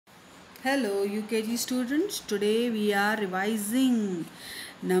Hello UKG students, today we are revising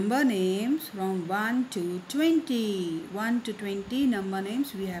number names from 1 to 20. 1 to 20 number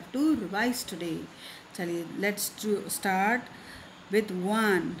names we have to revise today. Chaliye, let's start with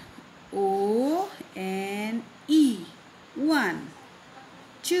 1. O-N-E 1.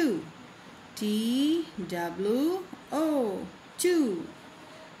 2. T-W-O 2.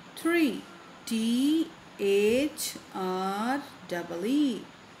 3. T-H-R-E-E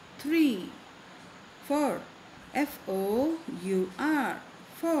 3. 4. F-O-U-R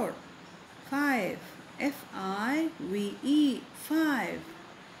 4. 5. F-I-V-E 5.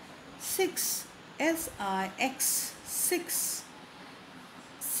 6. S-I-X 6.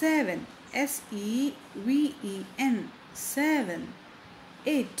 7. S-E-V-E-N 7.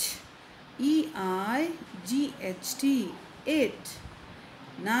 8. E-I-G-H-T 8.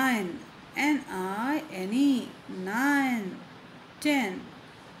 9. N-I-N-E 9. 10.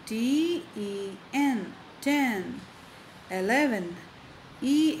 T-E-N 10. 11.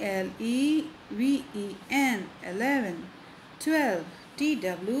 E-L-E-V-E-N 11. 12.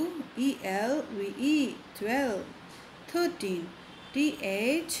 T-W-E-L-V-E 12. 13.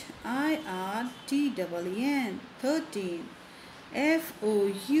 T-H-I-R-T-W-N 13.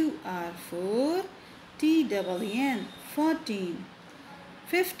 F-O-U-R 4. T-W-N 14.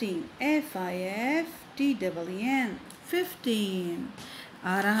 15. F-I-F-T-W-N 15.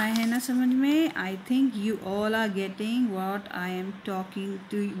 आ रहा है ना समझ में? I think you all are getting what I am talking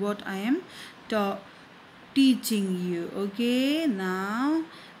to, what I am teaching you. Okay, now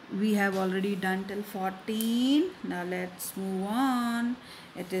we have already done till 14. Now let's move on.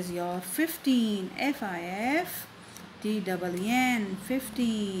 It is your 15. F-I-F-T-W-N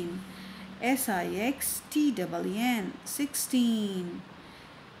 15. S-I-X-T-W-N 16.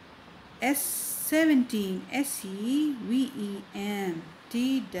 17. S-E-V-E-N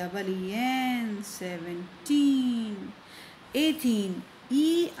T-W-N 17. 18.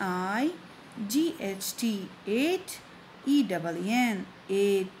 E-I-G-H-T 8. E-W-N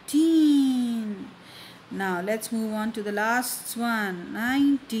 18. Now let's move on to the last one.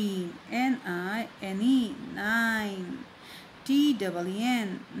 19. N-I-N-E 9.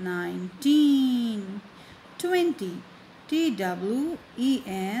 T-W-N 19. 20. T-W-E-N-T-Y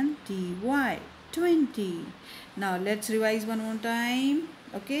 20. Now let's revise one more time.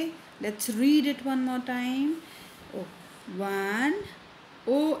 Okay, let's read it one more time. 1.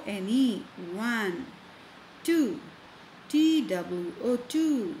 O-N-E 1. 2. T-W-O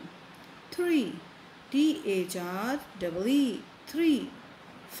 2. 3. T-H-R-E-E 3.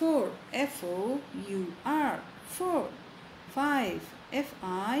 4. F-O-U-R 4. 5.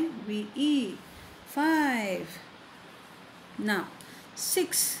 F-I-V-E 5. Now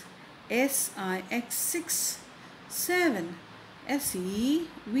 6. S-I-X 6. 7.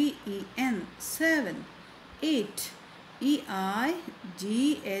 S-E-V-E-N 7. 8. E-I-G-H-T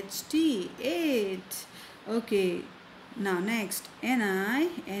 8. Okay, now next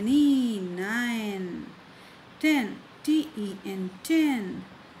N-I-N-E 9. 10. T-E-N 10.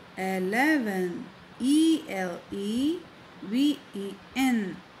 11. E-L-E-V-E-N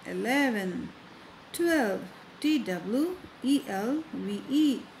 11. 12. T-W-E-L-V-E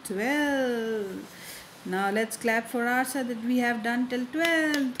 12. Now let's clap for ourselves that we have done till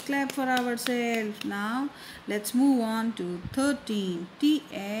 12. Clap for ourselves. Now let's move on to 13.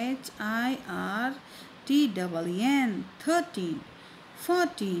 T-H-I-R-T-W-N 13.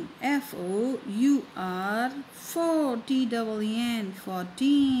 14. F-O-U-R 4. T-W-N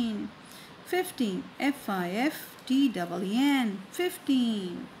 14. 15. F-I-F-T-W-N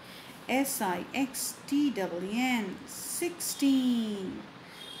 15. S-I-X-T-W-N 16.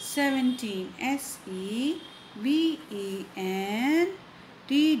 17. S-E-V-E-N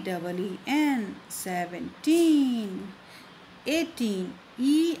T-W-N 17. 18.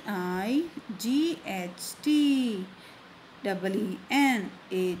 E-I-G-H-T-W-N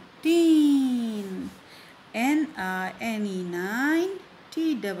 18. N-I-N-E 9.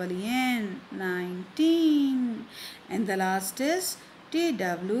 T-W-N 19. And the last is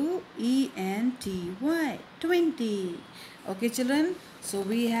T-W-E-N-T-Y 20. Okay children, so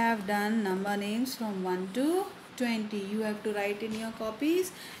we have done number names from 1 to 20. You have to write in your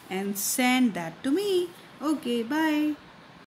copies and send that to me. Okay, bye.